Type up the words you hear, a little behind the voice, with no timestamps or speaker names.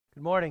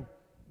Good morning.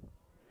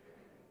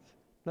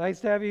 Nice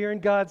to have you here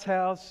in God's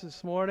house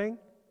this morning,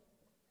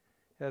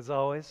 as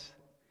always.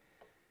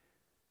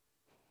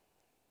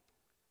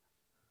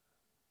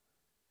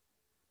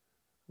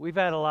 We've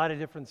had a lot of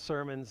different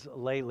sermons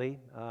lately.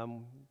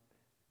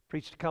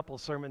 Preached a couple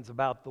sermons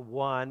about the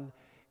one,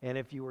 and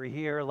if you were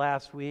here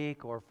last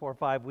week or 4 or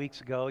 5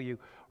 weeks ago, you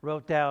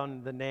wrote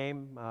down the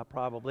name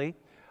probably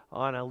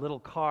on a little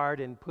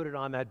card and put it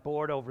on that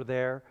board over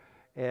there.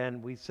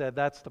 And we said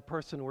that's the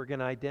person we're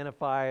going to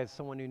identify as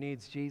someone who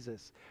needs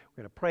Jesus.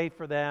 We're going to pray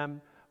for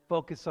them,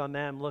 focus on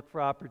them, look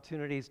for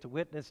opportunities to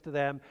witness to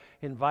them,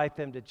 invite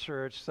them to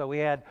church. So we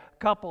had a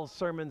couple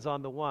sermons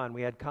on the one.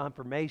 We had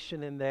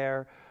confirmation in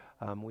there.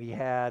 We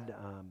had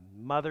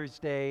Mother's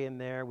Day in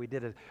there. We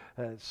did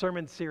a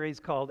sermon series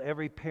called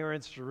Every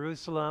Parent's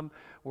Jerusalem,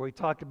 where we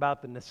talked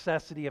about the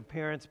necessity of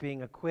parents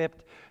being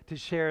equipped to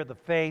share the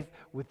faith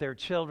with their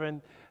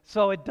children.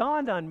 So it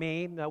dawned on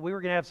me, we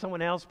were going to have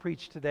someone else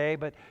preach today,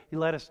 but he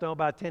let us know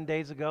about 10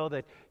 days ago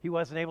that he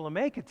wasn't able to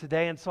make it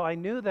today. And so I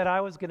knew that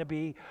I was going to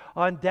be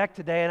on deck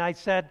today. And I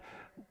said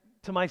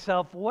to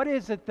myself, what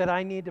is it that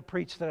I need to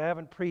preach that I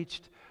haven't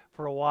preached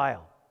for a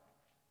while?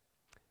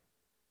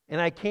 And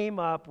I came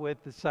up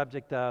with the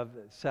subject of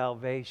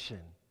salvation,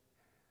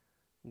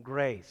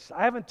 grace.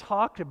 I haven't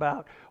talked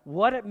about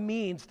what it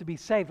means to be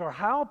saved or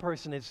how a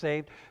person is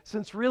saved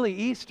since really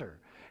Easter.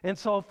 And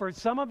so for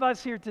some of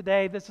us here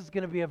today, this is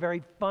going to be a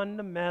very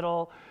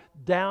fundamental,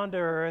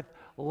 down-to-earth,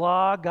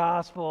 law,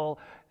 gospel,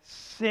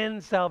 sin,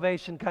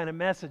 salvation kind of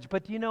message.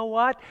 But you know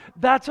what?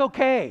 That's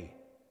okay,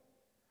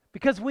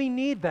 because we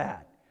need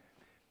that.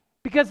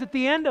 Because at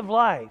the end of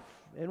life,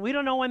 and we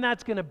don't know when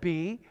that's going to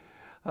be,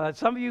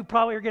 some of you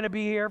probably are going to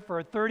be here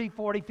for 30,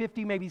 40,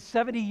 50, maybe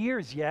 70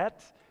 years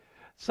yet.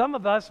 Some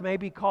of us may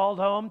be called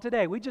home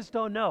today. We just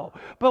don't know.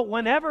 But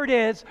whenever it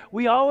is,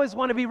 we always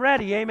want to be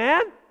ready.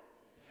 Amen?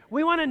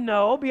 We want to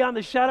know, beyond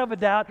the shadow of a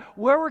doubt,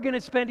 where we're going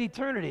to spend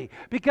eternity.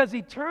 Because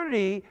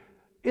eternity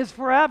is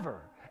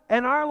forever.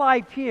 And our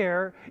life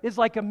here is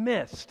like a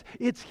mist.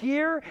 It's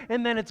here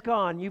and then it's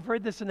gone. You've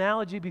heard this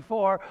analogy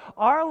before.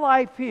 Our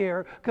life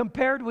here,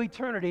 compared to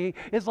eternity,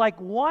 is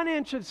like 1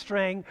 inch of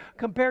string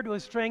compared to a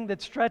string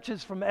that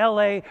stretches from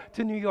LA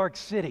to New York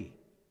City.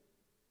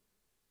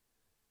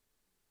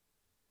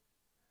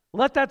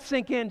 Let that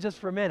sink in just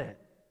for a minute.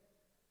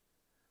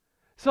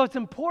 So it's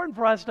important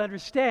for us to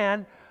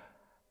understand,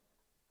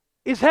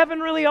 is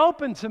heaven really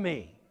open to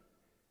me?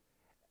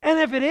 And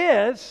if it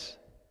is,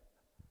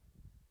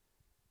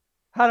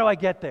 how do I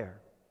get there?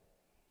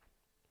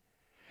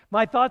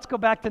 My thoughts go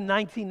back to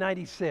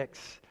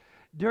 1996.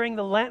 During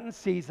the Lenten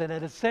season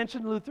at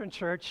Ascension Lutheran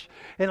Church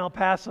in El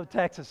Paso,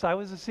 Texas. I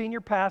was a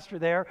senior pastor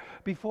there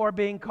before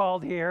being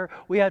called here.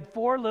 We had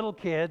 4 little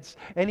kids,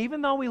 and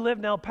even though we lived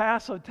in El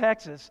Paso,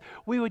 Texas,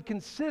 we would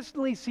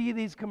consistently see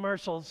these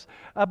commercials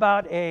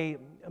about an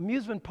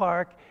amusement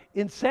park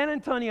in San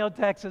Antonio,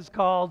 Texas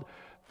called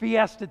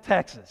Fiesta,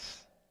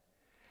 Texas.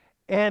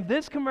 And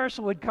this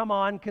commercial would come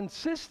on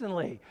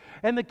consistently.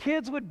 And the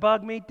kids would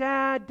bug me,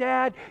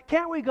 Dad,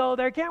 can't we go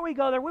there? Can't we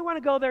go there? We want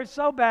to go there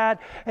so bad.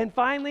 And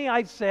finally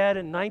I said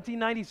in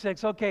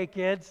 1996, okay,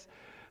 kids,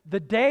 the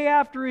day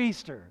after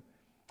Easter,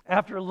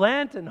 after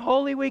Lent and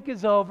Holy Week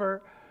is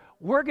over,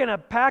 we're going to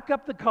pack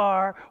up the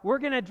car. We're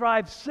going to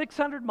drive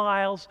 600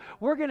 miles.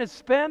 We're going to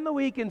spend the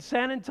week in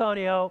San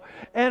Antonio.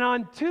 And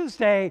on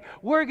Tuesday,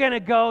 we're going to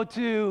go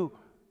to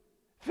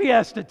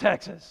Fiesta,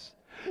 Texas.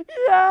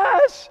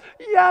 Yes,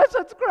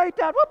 that's great,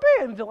 Dad.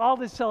 Whoopee! And all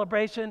this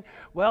celebration.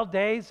 Well,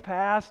 days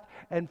passed,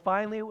 and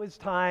finally it was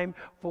time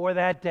for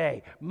that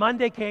day.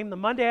 Monday came, the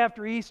Monday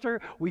after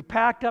Easter. We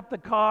packed up the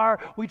car.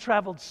 We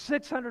traveled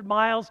 600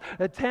 miles,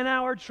 a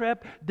 10-hour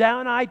trip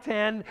down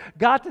I-10,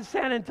 got to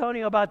San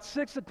Antonio about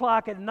 6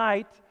 o'clock at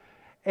night,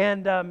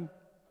 and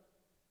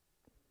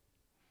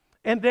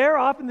there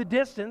off in the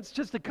distance,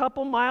 just a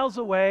couple miles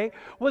away,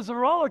 was a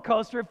roller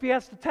coaster at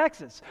Fiesta,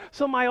 Texas.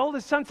 So my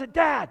oldest son said,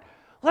 Dad,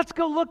 let's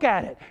go look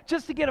at it,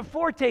 just to get a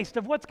foretaste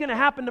of what's going to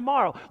happen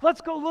tomorrow.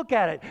 Let's go look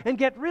at it and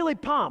get really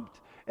pumped.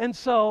 And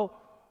so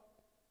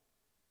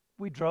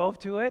we drove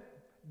to it,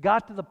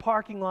 got to the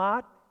parking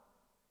lot,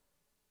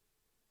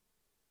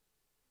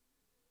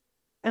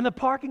 and the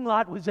parking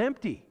lot was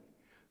empty.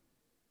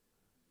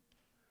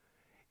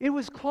 It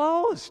was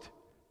closed.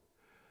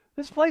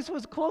 This place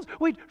was closed.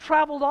 We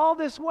traveled all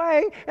this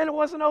way, and it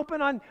wasn't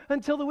open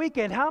until the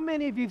weekend. How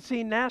many of you have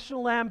seen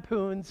National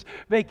Lampoon's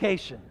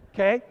Vacation?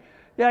 Okay?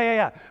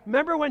 Yeah.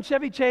 Remember when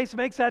Chevy Chase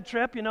makes that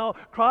trip,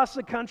 across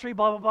the country,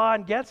 blah, blah, blah,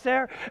 and gets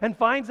there and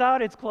finds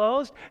out it's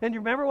closed? And you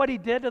remember what he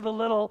did to the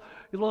little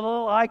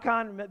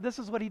icon? This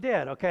is what he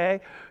did, okay?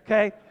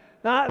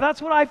 Now,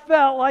 that's what I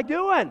felt like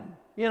doing,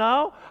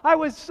 I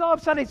was so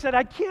upset. He said,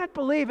 I can't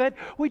believe it.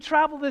 We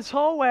traveled this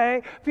whole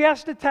way.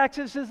 Fiesta,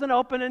 Texas isn't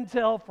open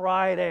until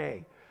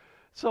Friday.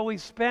 So we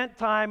spent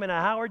time in a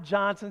Howard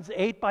Johnson's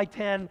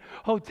 8x10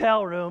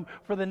 hotel room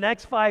for the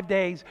next 5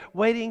 days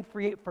waiting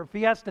for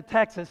Fiesta,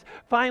 Texas,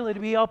 finally to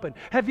be open.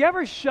 Have you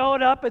ever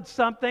showed up at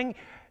something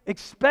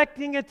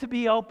expecting it to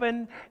be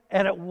open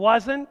and it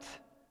wasn't?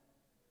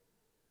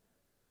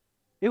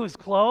 It was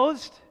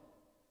closed.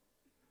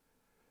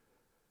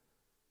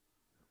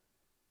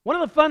 One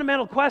of the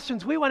fundamental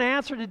questions we want to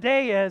answer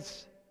today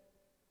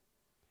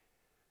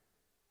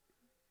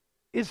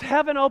is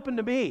heaven open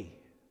to me?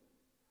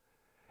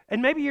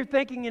 And maybe you're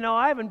thinking,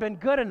 I haven't been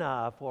good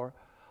enough, or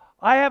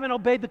I haven't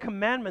obeyed the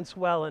commandments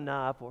well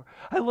enough, or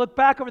I look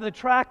back over the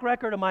track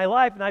record of my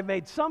life and I've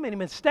made so many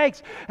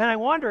mistakes, and I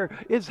wonder,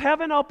 is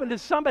heaven open to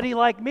somebody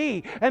like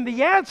me? And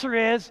the answer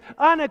is,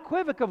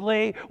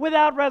 unequivocally,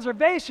 without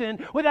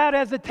reservation, without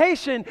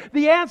hesitation,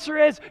 the answer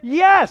is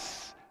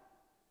yes.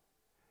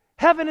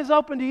 Heaven is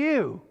open to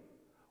you.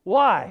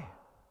 Why?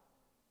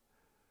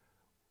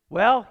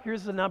 Well,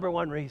 here's the number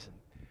one reason.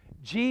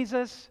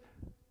 Jesus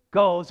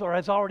goes, or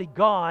has already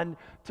gone,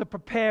 to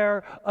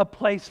prepare a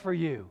place for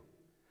you.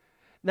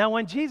 Now,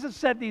 when Jesus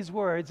said these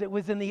words, it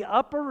was in the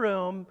upper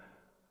room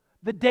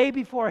the day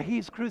before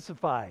he's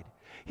crucified.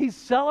 He's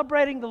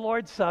celebrating the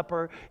Lord's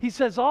Supper. He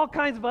says all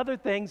kinds of other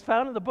things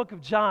found in the book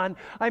of John.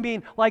 I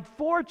mean, like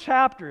 4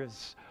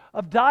 chapters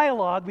of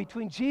dialogue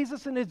between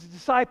Jesus and his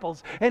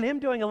disciples, and him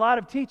doing a lot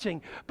of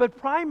teaching. But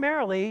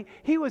primarily,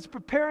 he was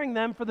preparing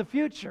them for the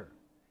future.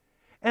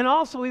 And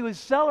also, he was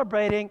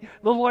celebrating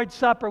the Lord's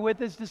Supper with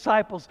his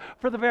disciples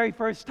for the very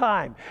first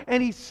time.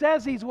 And he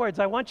says these words.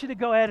 I want you to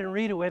go ahead and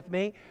read it with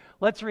me.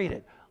 Let's read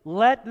it.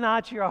 Let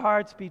not your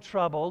hearts be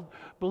troubled.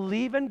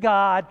 Believe in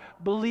God.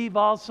 Believe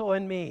also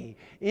in me.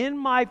 In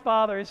my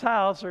Father's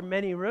house are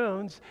many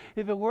rooms.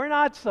 If it were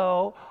not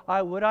so,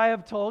 would I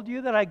have told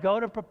you that I go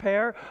to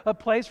prepare a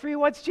place for you?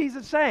 What's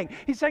Jesus saying?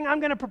 He's saying, I'm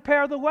going to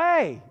prepare the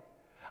way.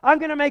 I'm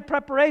going to make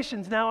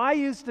preparations. Now, I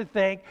used to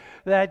think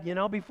that,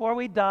 before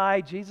we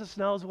die, Jesus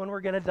knows when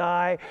we're going to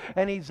die,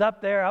 and he's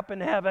up there, up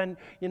in heaven,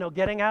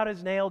 getting out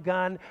his nail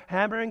gun,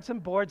 hammering some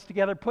boards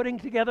together, putting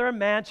together a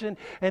mansion,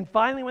 and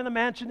finally, when the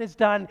mansion is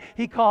done,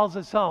 he calls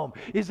us home.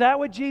 Is that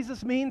what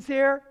Jesus means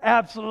here?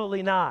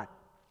 Absolutely not.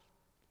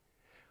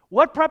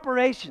 What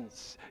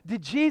preparations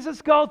did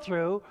Jesus go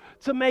through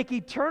to make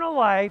eternal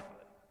life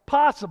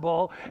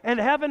possible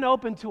and heaven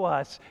open to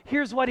us?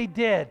 Here's what he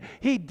did.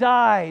 He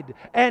died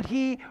and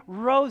he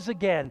rose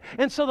again.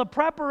 And so the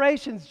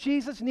preparations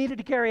Jesus needed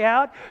to carry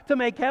out to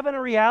make heaven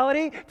a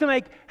reality, to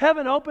make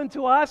heaven open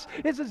to us,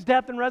 is his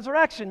death and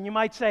resurrection. You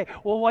might say,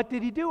 well, what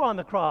did he do on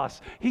the cross?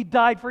 He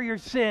died for your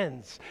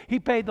sins. He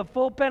paid the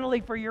full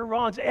penalty for your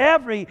wrongs.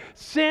 Every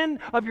sin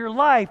of your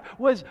life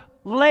was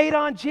laid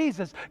on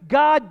Jesus.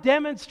 God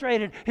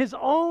demonstrated his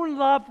own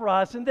love for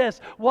us in this: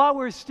 while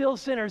we're still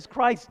sinners,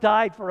 Christ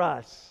died for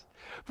us.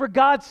 For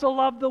God so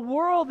loved the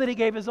world that he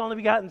gave his only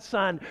begotten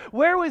Son.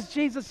 Where was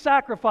Jesus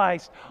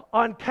sacrificed?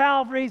 On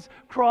Calvary's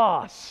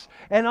cross.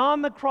 And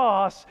on the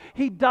cross,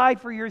 he died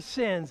for your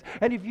sins.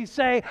 And if you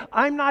say,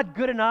 I'm not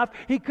good enough,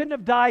 he couldn't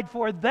have died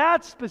for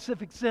that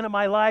specific sin of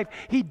my life,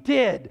 he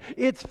did.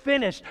 It's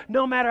finished.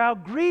 No matter how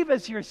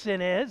grievous your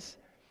sin is,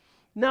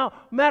 no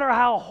matter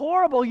how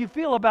horrible you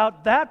feel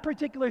about that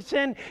particular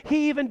sin,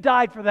 he even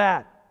died for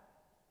that.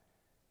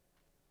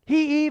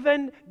 He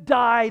even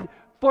died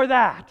for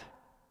that.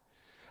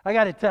 I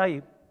got to tell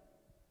you,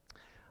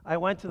 I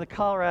went to the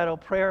Colorado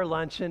prayer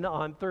luncheon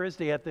on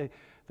Thursday at the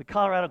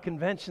Colorado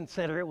Convention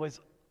Center. It was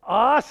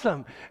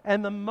awesome.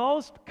 And the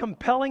most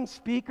compelling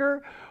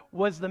speaker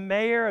was the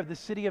mayor of the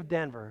city of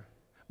Denver,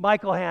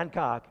 Michael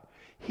Hancock.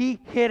 He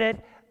hit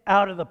it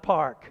out of the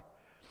park.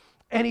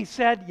 And he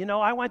said,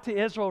 I went to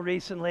Israel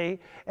recently,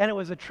 and it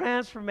was a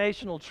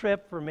transformational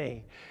trip for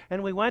me.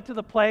 And we went to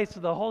the place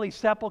of the Holy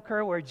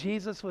Sepulchre where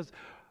Jesus was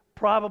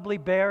probably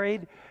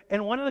buried.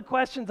 And one of the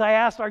questions I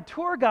asked our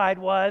tour guide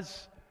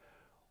was,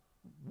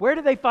 where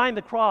did they find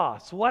the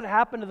cross? What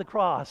happened to the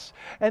cross?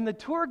 And the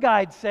tour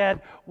guide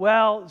said,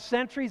 well,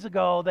 centuries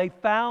ago, they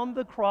found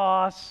the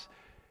cross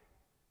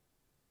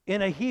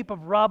in a heap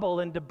of rubble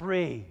and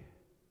debris.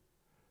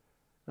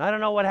 And I don't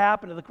know what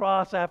happened to the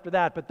cross after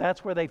that, but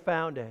that's where they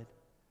found it.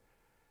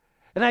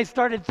 And I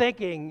started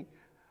thinking,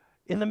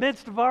 in the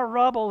midst of our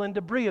rubble and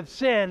debris of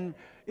sin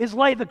is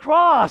laid the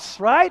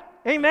cross, right?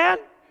 Amen?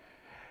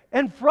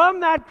 And from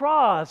that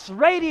cross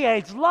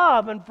radiates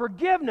love and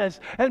forgiveness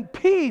and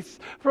peace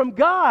from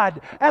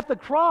God at the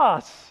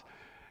cross.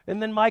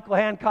 And then Michael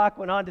Hancock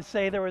went on to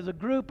say there was a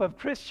group of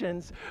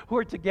Christians who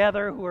were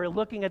together, who were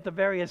looking at the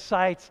various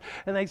sites,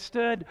 and they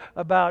stood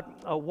about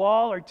a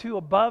wall or two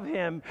above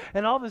him,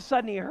 and all of a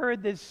sudden he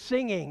heard this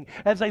singing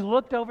as they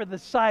looked over the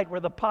site where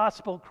the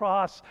possible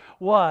cross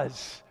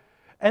was.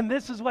 And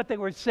this is what they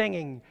were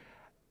singing: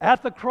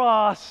 at the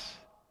cross,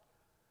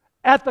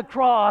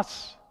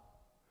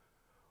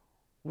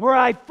 where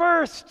I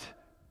first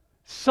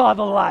saw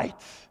the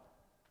light.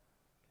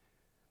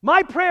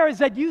 My prayer is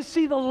that you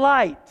see the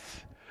light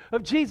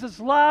of Jesus'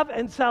 love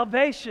and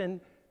salvation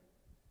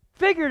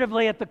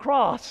figuratively at the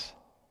cross.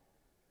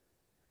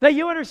 That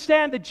you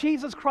understand that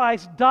Jesus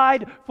Christ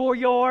died for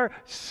your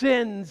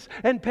sins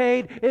and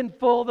paid in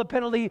full the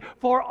penalty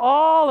for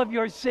all of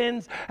your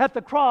sins at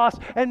the cross.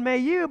 And may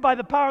you, by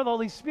the power of the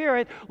Holy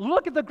Spirit,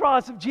 look at the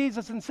cross of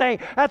Jesus and say,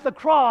 at the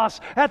cross,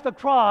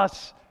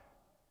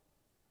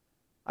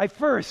 I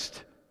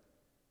first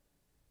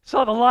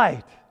saw the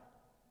light.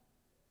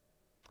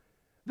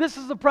 This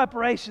is the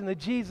preparation that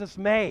Jesus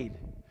made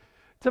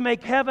to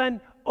make heaven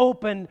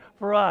open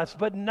for us.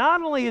 But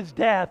not only his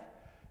death,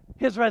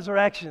 his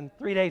resurrection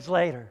 3 days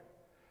later.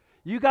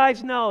 You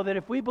guys know that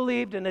if we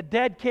believed in a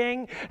dead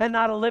king and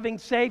not a living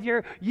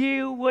Savior,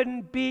 you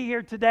wouldn't be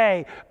here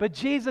today. But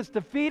Jesus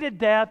defeated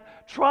death,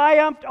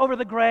 triumphed over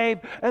the grave,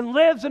 and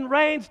lives and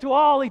reigns to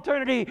all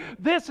eternity.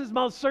 This is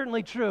most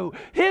certainly true.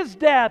 His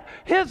death,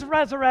 his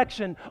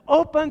resurrection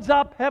opens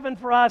up heaven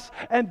for us,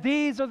 and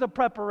these are the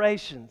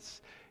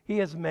preparations he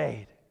has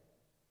made.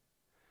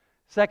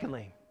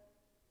 Secondly,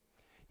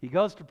 he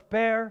goes to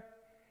prepare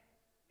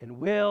and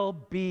will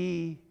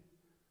be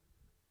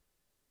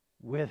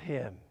with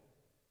him.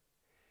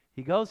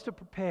 He goes to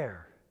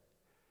prepare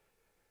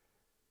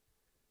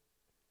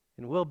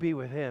and we'll be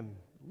with him.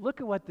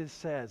 Look at what this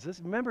says.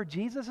 Remember,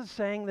 Jesus is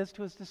saying this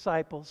to his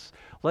disciples.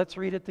 Let's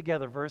read it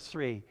together. Verse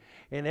 3.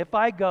 And if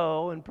I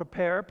go and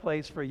prepare a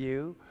place for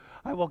you,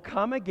 I will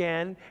come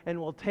again and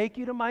will take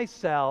you to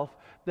myself,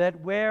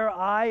 that where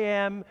I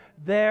am,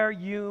 there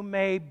you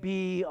may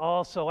be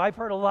also. I've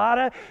heard a lot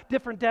of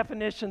different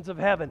definitions of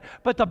heaven,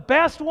 but the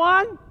best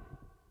one,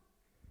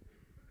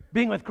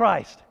 being with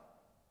Christ.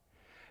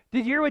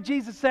 Did you hear what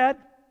Jesus said?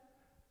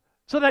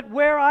 So that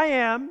where I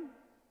am,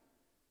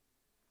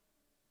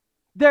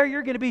 there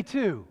you're going to be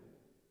too.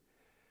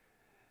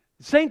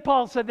 St.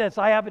 Paul said this,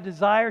 I have a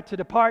desire to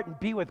depart and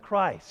be with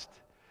Christ.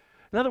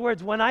 In other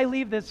words, when I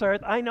leave this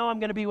earth, I know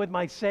I'm going to be with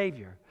my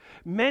Savior.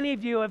 Many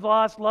of you have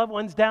lost loved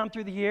ones down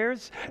through the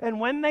years, and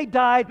when they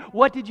died,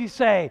 what did you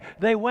say?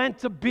 They went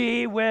to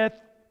be with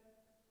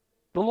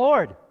the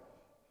Lord.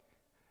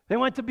 They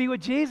went to be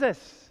with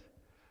Jesus.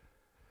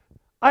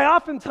 I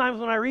oftentimes,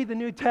 when I read the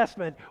New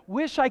Testament,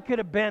 wish I could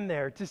have been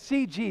there to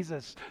see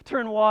Jesus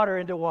turn water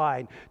into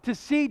wine, to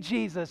see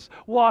Jesus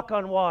walk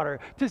on water,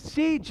 to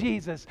see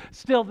Jesus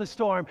still the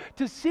storm,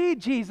 to see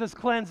Jesus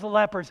cleanse the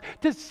lepers,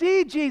 to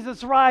see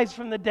Jesus rise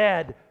from the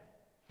dead,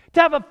 to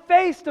have a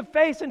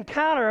face-to-face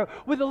encounter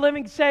with the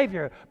living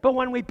Savior. But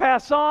when we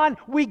pass on,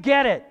 we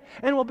get it,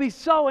 and we'll be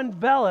so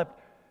enveloped,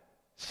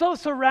 so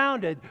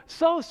surrounded,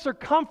 so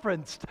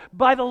circumferenced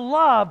by the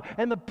love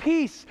and the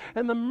peace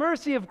and the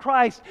mercy of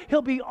Christ.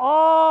 He'll be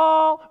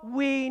all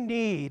we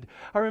need.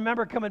 I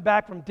remember coming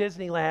back from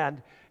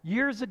Disneyland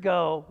years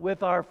ago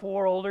with our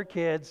 4 older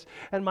kids,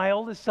 and my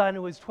oldest son,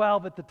 who was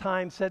 12 at the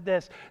time, said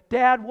this,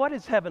 Dad, what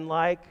is heaven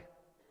like?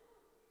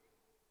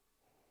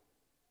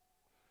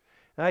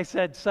 And I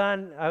said,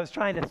 son, I was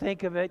trying to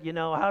think of it,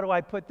 how do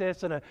I put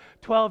this in a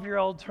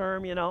 12-year-old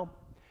term, And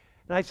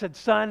I said,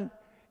 son,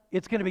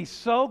 it's going to be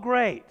so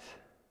great,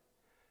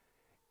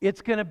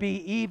 it's going to be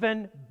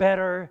even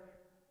better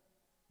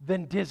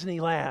than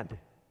Disneyland.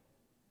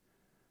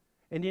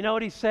 And you know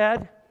what he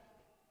said?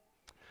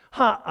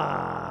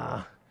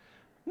 No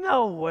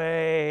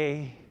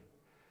way.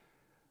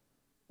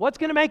 What's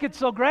going to make it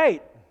so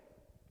great?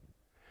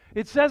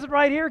 It says it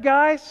right here,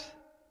 guys.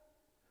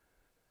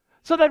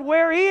 So that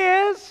where he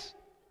is,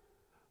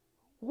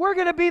 we're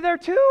going to be there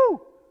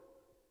too.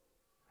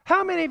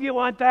 How many of you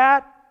want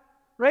that?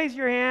 Raise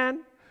your hand.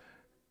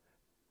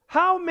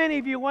 How many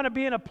of you want to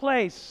be in a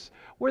place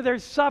where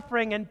there's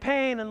suffering and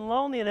pain and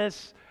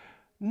loneliness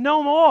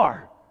no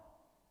more?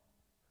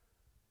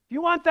 If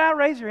you want that,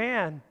 raise your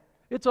hand.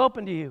 It's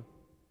open to you.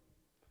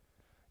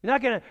 You're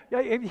not going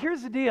to,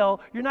 here's the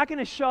deal, you're not going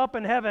to show up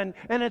in heaven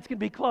and it's going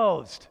to be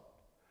closed.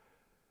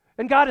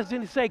 And God is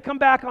going to say, come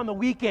back on the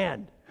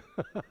weekend.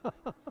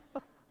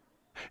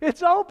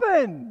 It's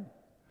open.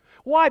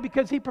 Why?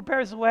 Because he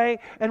prepares the way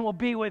and we'll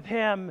be with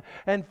him.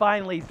 And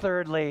finally,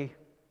 thirdly,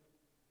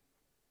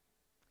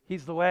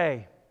 he's the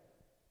way.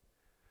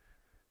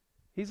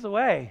 He's the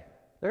way.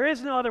 There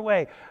is no other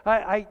way.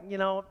 I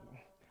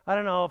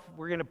don't know if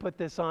we're going to put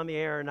this on the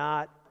air or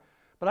not,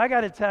 but I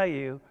got to tell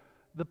you,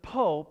 the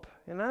Pope,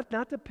 and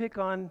not to pick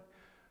on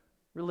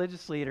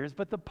religious leaders,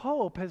 but the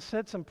Pope has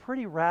said some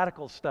pretty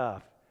radical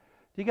stuff.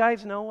 Do you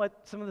guys know what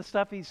some of the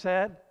stuff he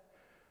said?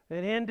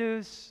 That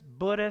Hindus,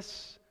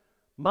 Buddhists,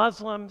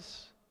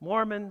 Muslims,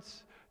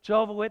 Mormons,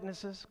 Jehovah's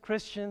Witnesses,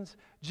 Christians,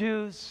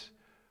 Jews,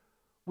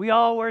 we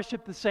all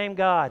worship the same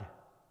God.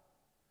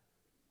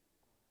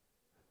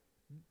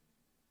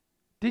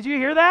 Did you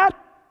hear that?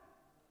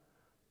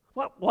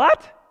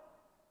 What?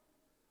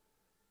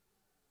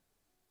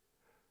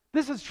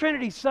 This is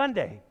Trinity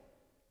Sunday.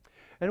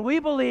 And we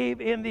believe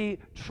in the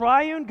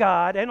triune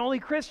God, and only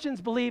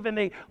Christians believe in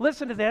the,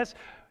 listen to this,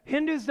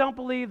 Hindus don't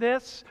believe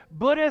this,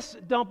 Buddhists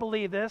don't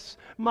believe this,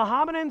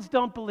 Mohammedans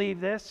don't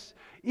believe this,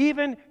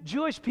 even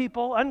Jewish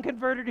people,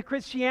 unconverted to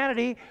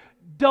Christianity,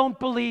 don't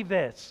believe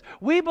this.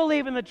 We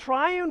believe in the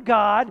triune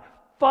God,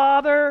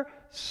 Father,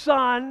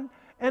 Son,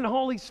 and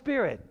Holy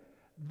Spirit.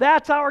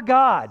 That's our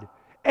God.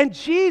 And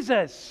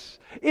Jesus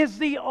is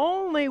the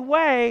only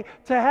way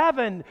to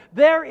heaven.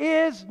 There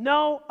is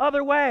no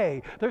other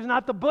way. There's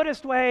not the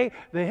Buddhist way,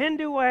 the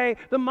Hindu way,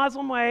 the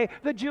Muslim way,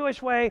 the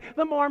Jewish way,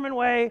 the Mormon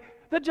way,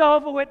 the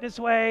Jehovah's Witness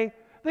way,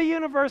 the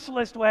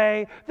Universalist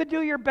way, the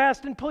do your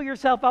best and pull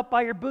yourself up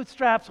by your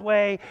bootstraps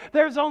way.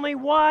 There's only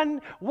one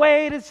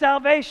way to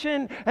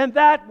salvation, and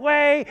that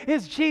way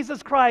is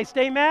Jesus Christ.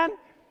 Amen?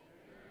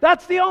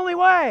 That's the only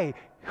way.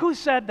 Who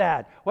said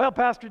that? Well,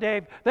 Pastor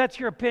Dave, that's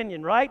your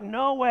opinion, right?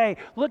 No way.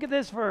 Look at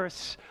this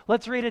verse.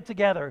 Let's read it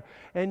together.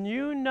 And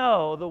you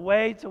know the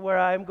way to where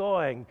I am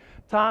going.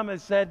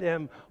 Thomas said to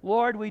him,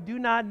 Lord, we do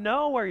not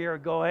know where you're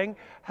going.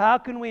 How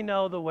can we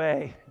know the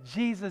way?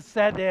 Jesus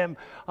said to him,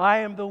 I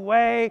am the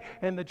way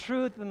and the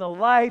truth and the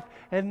life,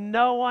 and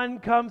no one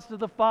comes to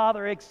the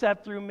Father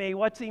except through me.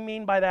 What's he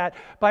mean by that?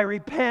 By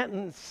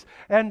repentance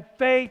and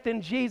faith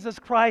in Jesus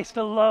Christ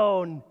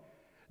alone.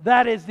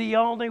 That is the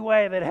only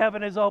way that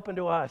heaven is open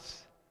to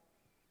us.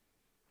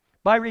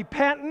 By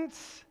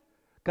repentance,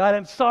 God,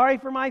 I'm sorry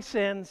for my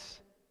sins,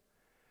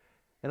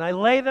 and I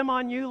lay them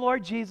on you,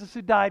 Lord Jesus,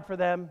 who died for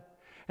them.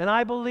 And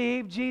I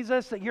believe,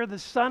 Jesus, that you're the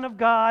Son of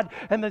God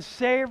and the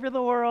Savior of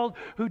the world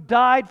who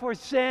died for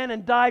sin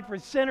and died for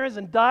sinners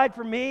and died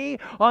for me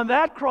on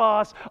that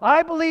cross.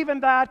 I believe in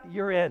that.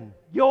 You're in.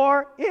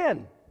 You're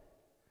in.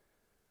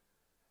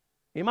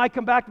 You might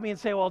come back to me and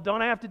say, well,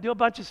 don't I have to do a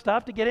bunch of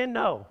stuff to get in?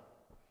 No.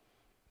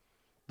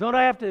 Don't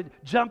I have to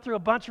jump through a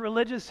bunch of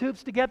religious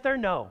hoops to get there?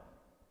 No.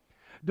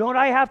 Don't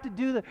I have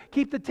to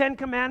keep the 10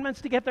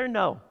 Commandments to get there?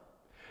 No.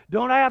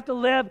 Don't I have to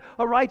live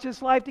a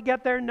righteous life to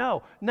get there?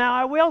 No. Now,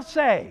 I will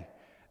say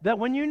that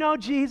when you know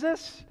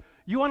Jesus,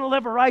 you want to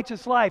live a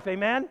righteous life,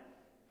 amen?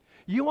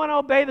 You want to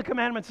obey the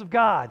commandments of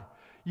God.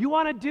 You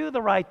want to do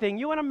the right thing.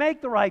 You want to make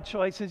the right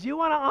choices. You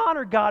want to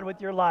honor God with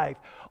your life.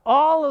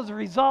 All as a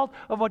result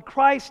of what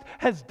Christ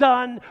has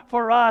done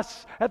for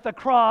us at the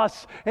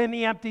cross and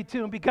the empty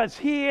tomb, because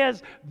He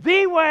is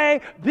the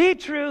way, the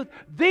truth,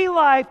 the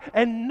life,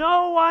 and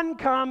no one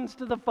comes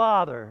to the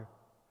Father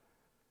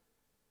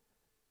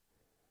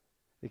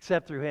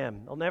except through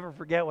Him. I'll never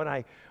forget when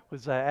I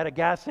was at a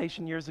gas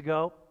station years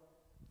ago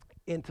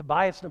in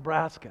Tobias,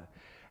 Nebraska.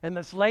 And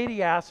this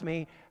lady asked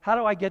me, how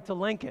do I get to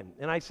Lincoln?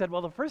 And I said,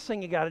 well, the first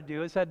thing you got to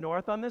do is head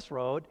north on this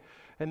road,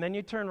 and then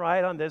you turn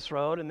right on this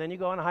road, and then you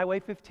go on Highway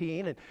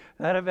 15, and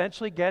that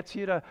eventually gets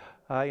you to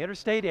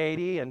Interstate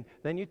 80, and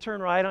then you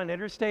turn right on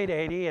Interstate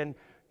 80, and,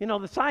 you know,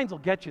 the signs will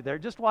get you there.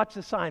 Just watch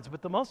the signs.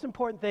 But the most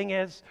important thing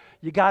is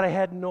you got to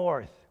head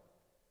north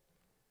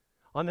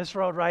on this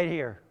road right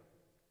here.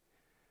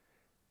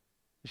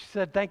 She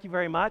said, thank you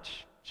very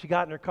much. She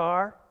got in her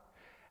car,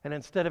 and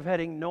instead of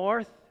heading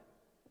north,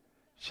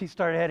 she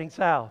started heading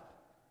south.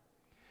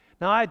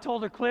 Now, I had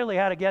told her clearly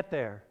how to get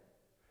there.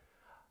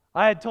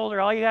 I had told her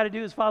all you got to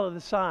do is follow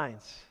the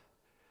signs.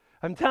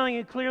 I'm telling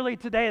you clearly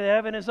today that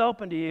heaven is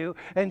open to you,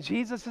 and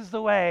Jesus is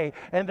the way,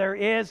 and there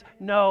is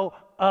no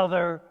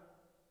other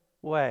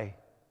way.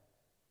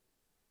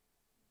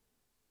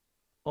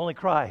 Only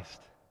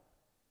Christ.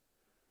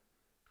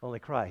 Only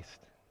Christ.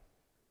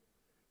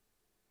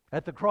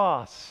 At the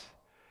cross,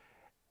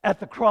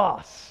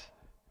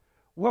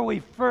 where we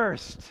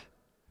first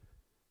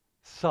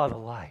saw the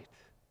light.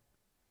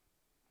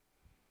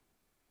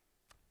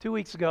 2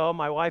 weeks ago,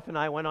 my wife and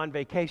I went on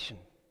vacation.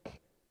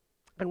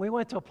 And we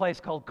went to a place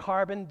called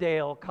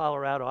Carbondale,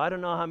 Colorado. I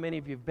don't know how many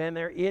of you have been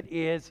there. It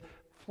is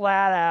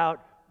flat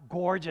out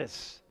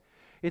gorgeous.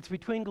 It's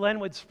between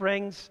Glenwood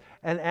Springs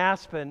and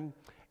Aspen.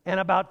 And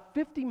about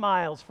 50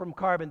 miles from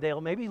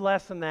Carbondale, maybe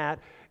less than that,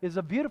 is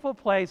a beautiful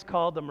place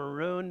called the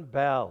Maroon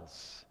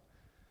Bells.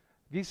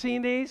 Have you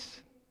seen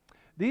these?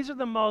 These are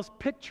the most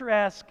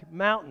picturesque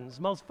mountains,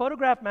 most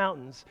photographed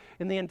mountains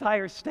in the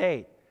entire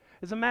state.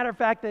 As a matter of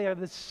fact, they are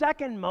the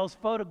second most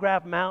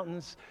photographed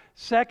mountains,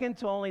 second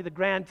to only the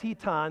Grand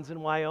Tetons in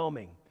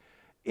Wyoming.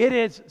 It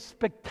is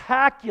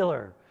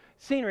spectacular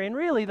scenery, and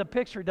really the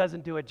picture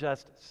doesn't do it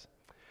justice.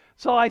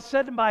 So I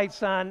said to my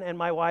son and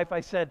my wife, I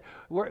said,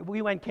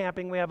 we went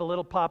camping. We have a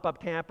little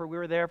pop-up camper. We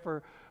were there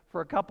for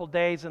a couple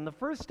days, and the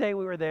first day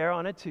we were there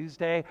on a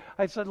Tuesday,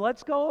 I said,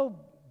 let's go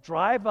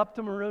drive up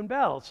to Maroon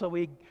Bells. So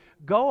we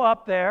go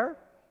up there,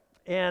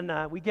 and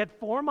we get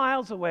 4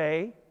 miles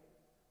away,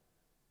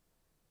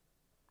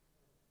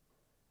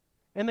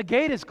 and the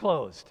gate is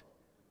closed.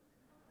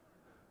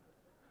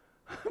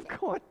 I'm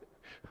going,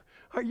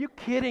 are you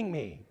kidding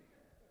me?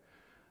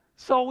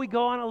 So we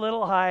go on a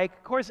little hike.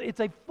 Of course, it's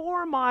a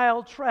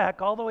 4-mile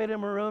trek all the way to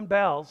Maroon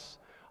Bells.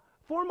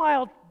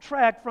 4-mile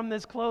trek from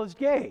this closed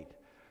gate.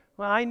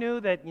 Well, I knew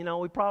that,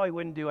 we probably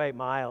wouldn't do 8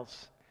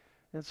 miles.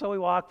 And so we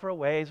walked for a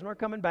ways, and we're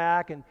coming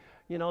back, and,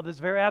 this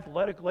very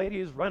athletic lady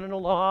is running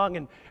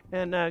along,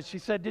 and she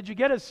said, did you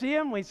get to see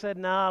him? We said,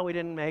 no, we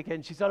didn't make it.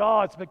 And she said,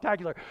 oh, it's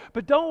spectacular.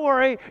 But don't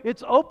worry,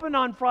 it's open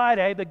on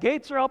Friday. The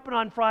gates are open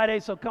on Friday,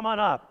 so come on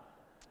up.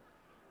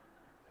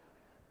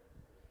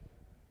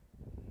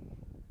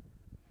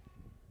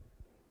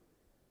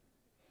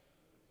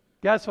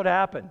 Guess what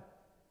happened?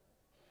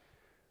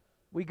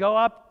 We go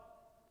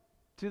up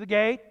to the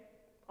gate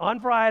on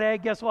Friday.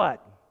 Guess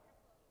what?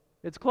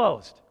 It's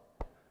closed.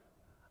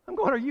 I'm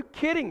going, are you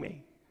kidding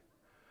me?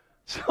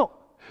 So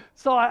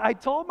I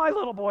told my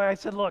little boy, I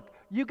said, look,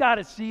 you got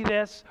to see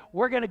this.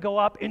 We're going to go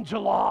up in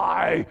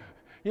July,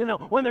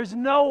 when there's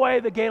no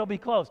way the gate will be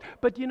closed.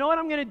 But you know what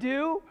I'm going to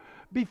do?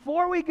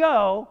 Before we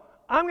go,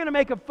 I'm going to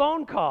make a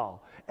phone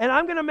call, and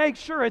I'm going to make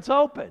sure it's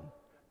open,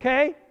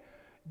 okay?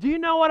 Do you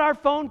know what our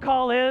phone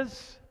call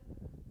is?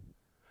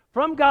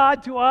 from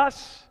God to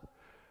us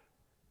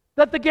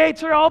that the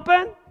gates are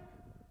open?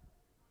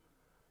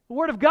 The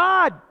Word of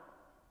God.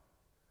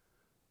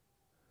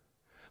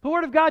 The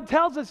Word of God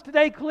tells us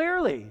today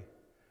clearly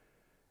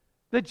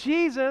that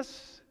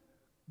Jesus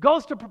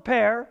goes to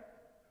prepare,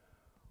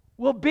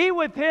 will be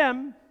with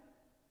Him,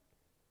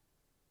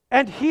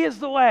 and He is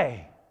the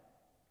way.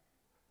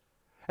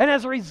 And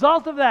as a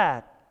result of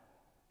that,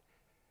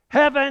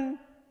 heaven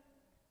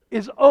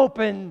is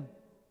open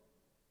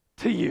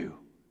to you.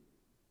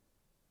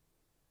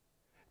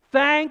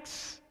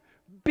 Thanks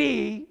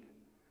be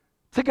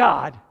to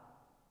God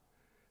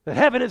that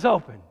heaven is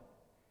open.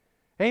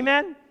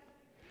 Amen?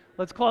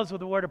 Let's close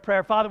with a word of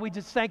prayer. Father, we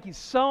just thank you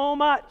so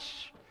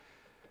much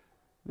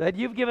that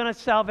you've given us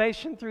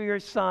salvation through your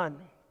Son,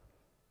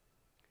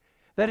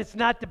 that it's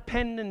not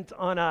dependent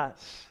on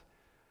us,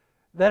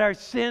 that our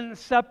sin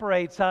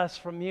separates us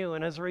from you,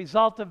 and as a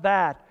result of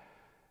that,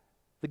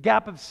 the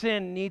gap of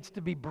sin needs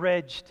to be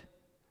bridged.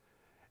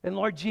 And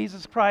Lord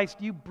Jesus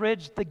Christ, you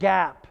bridged the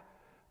gap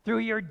through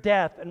your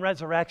death and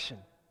resurrection.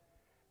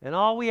 And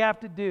all we have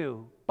to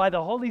do, by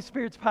the Holy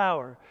Spirit's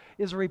power,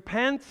 is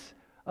repent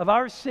of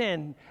our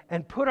sin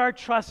and put our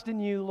trust in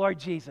you, Lord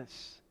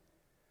Jesus.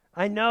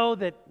 I know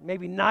that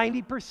maybe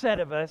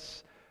 90% of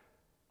us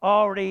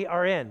already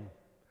are in.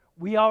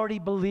 We already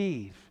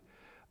believe.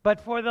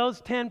 But for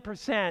those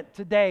 10%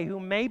 today who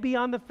may be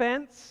on the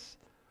fence,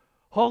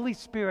 Holy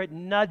Spirit,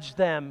 nudge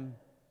them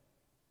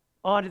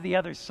onto the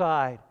other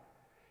side.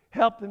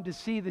 Help them to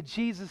see that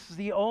Jesus is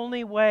the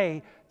only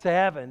way to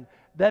heaven,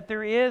 that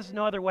there is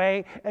no other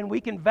way, and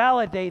we can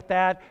validate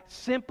that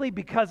simply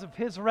because of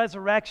His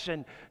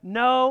resurrection.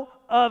 No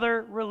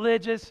other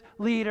religious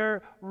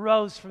leader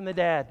rose from the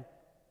dead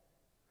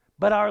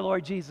but our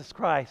Lord Jesus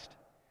Christ.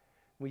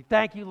 We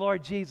thank you,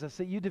 Lord Jesus,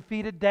 that you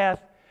defeated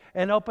death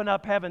and open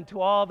up heaven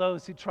to all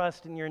those who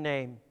trust in your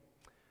name.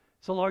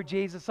 So, Lord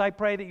Jesus, I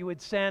pray that you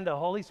would send a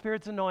Holy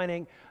Spirit's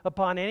anointing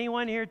upon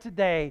anyone here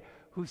today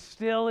who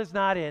still is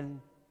not in,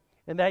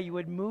 and that you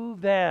would move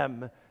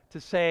them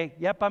to say,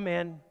 yep, I'm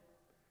in.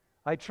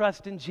 I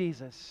trust in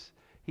Jesus.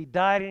 He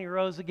died and He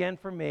rose again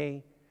for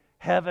me.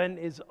 Heaven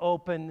is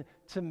open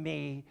to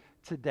me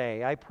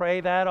today. I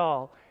pray that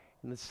all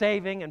in the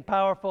saving and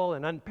powerful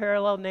and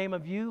unparalleled name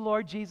of you,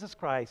 Lord Jesus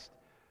Christ.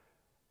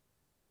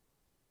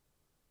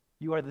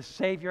 You are the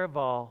Savior of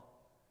all,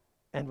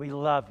 and we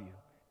love you.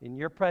 In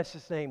your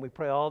precious name, we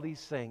pray all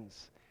these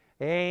things.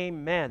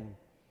 Amen.